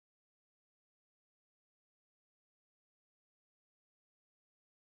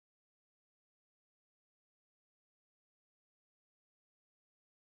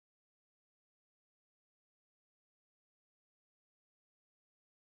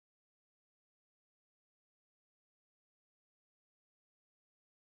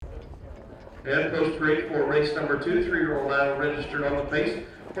And post rate for race number 2, 3-year-old now registered on the pace.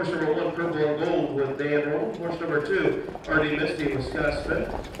 Horse number 1, Purple and Gold with Dan Roll. Horse number 2, RD Misty with Scott Smith.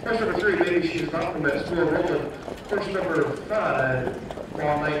 Horse number 3, Babyshesanoptimist, 4 Rolling. Horse number 5,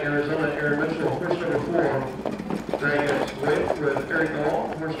 Wildniteinarizona, Aaron Mitchell. Horse number 4, Dragons Wail with Eric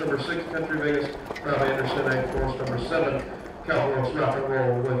Long. Horse number 6, Country Vegas, Rob Anderson. And horse number 7, Cowgirls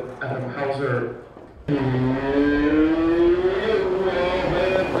Rocknroll with Adam Hauser.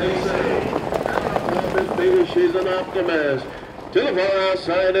 Babyshesanoptimist. To the far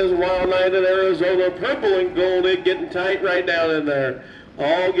outside is Wildniteinarizona, Purple and Gold. It getting tight right down in there.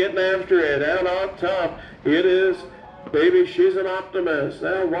 All getting after it. Out on top, it is Babyshesanoptimist.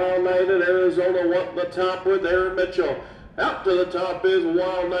 Now Wildniteinarizona wanting the top with Aaron Mitchell. Out to the top is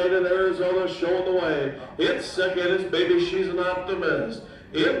Wildniteinarizona showing the way. In second is Babyshesanoptimist.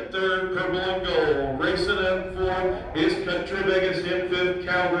 In third, Purple and Gold. Racing in fourth is Country Vegas. In fifth,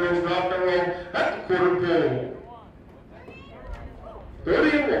 Cowgirls Rocknroll at the quarter pole.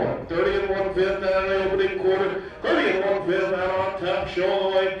 30 and 1 fifth down the opening quarter. 30 and 1 fifth out on top, showing the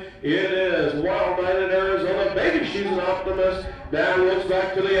way. It is Wildniteinarizona. Babyshesanoptimist. Now looks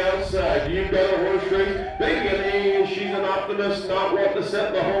back to the outside. You've got a horse race. Babyshesanoptimist not wanting to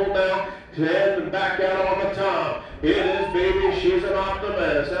set the hole now. And back out on the top. It is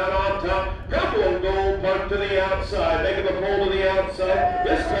Babyshesanoptimist out on top. Purple and Gold parked to the outside. Making the pole to the outside.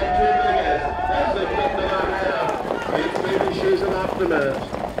 This Country Vegas as they flip to that half. It's Babyshesanoptimist.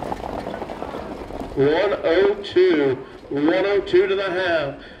 102 to the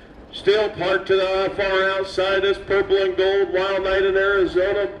half. Still parked to the far outside is Purple and Gold.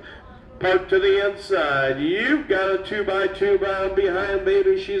 Wildniteinarizona parked to the inside. You've got a 2x2 behind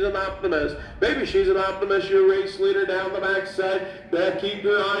Babyshesanoptimist. Babyshesanoptimist, your race leader down the backside. Now keep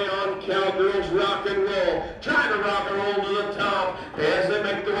your eye on Cowgirls Rocknroll. Trying to rock and roll to the top as they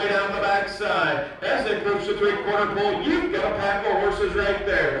make their way down the backside. As they approach the 3/4 pole, you've got a pack of horses right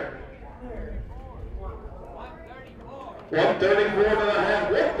there. 134 to the half,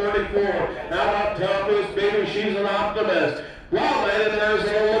 134. Out on top is Babyshesanoptimist.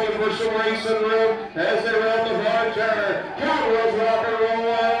 Wildniteinarizona looking for some racing room as they round the far turn. Cowgirls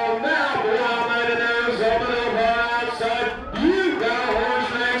Rocknroll now. Wildniteinarizona to the far outside. You've got a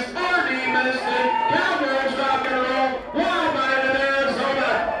horse race. RD Misty. Cowgirls Rocknroll. Wildniteinarizona.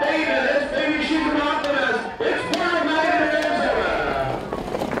 David, it's Babyshesanoptimist. It's Wildniteinarizona.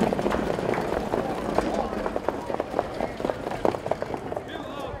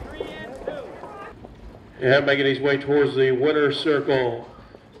 Yeah, making his way towards the winner's circle.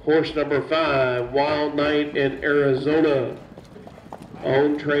 Horse number 5, Wildniteinarizona.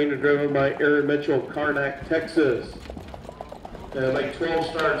 Owned, trained, and driven by Aaron Mitchell, Karnak, Texas. Make 12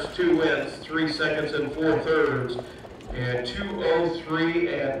 starts, 2 wins, 3 seconds and 4 thirds. And 2:03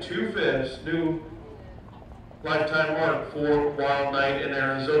 and 2 fifths. New lifetime mark for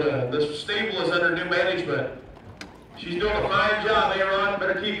Wildniteinarizona. This stable is under new management. She's doing a fine job, Aaron.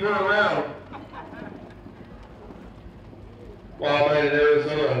 Better keep her around.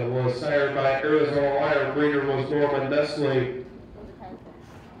 Wildniteinarizona was sired by Arizona Wire. Breeder was Norman Nestle.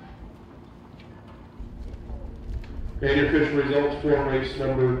 And your official results for race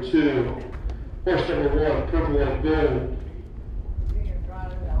number 2. Horse number 1, Purple and Gold,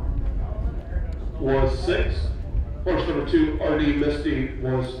 was 6th. Horse number 2, RD Misty,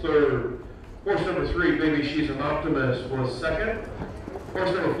 was 3rd. Horse number 3, Babyshesanoptimist, was 2nd.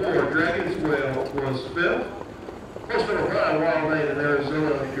 Horse number 4, Dragons Wail, was 5th. Horse number 5,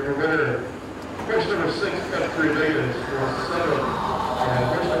 Wildniteinarizona, your winner. Horse number 6, Country Vegas, was 7th. And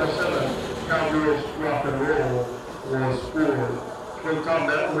horse number 7, Cowgirls Rocknroll, was 4th. For the top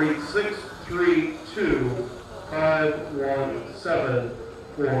net read 6-3-2-5-1-7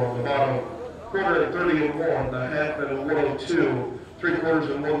 for the bottom. Quarter at 30 and 1, the half at 102, 3/4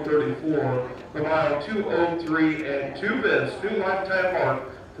 and 134. The mile 2:03 and 2 fifths. New lifetime mark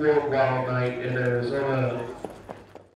for Wildniteinarizona.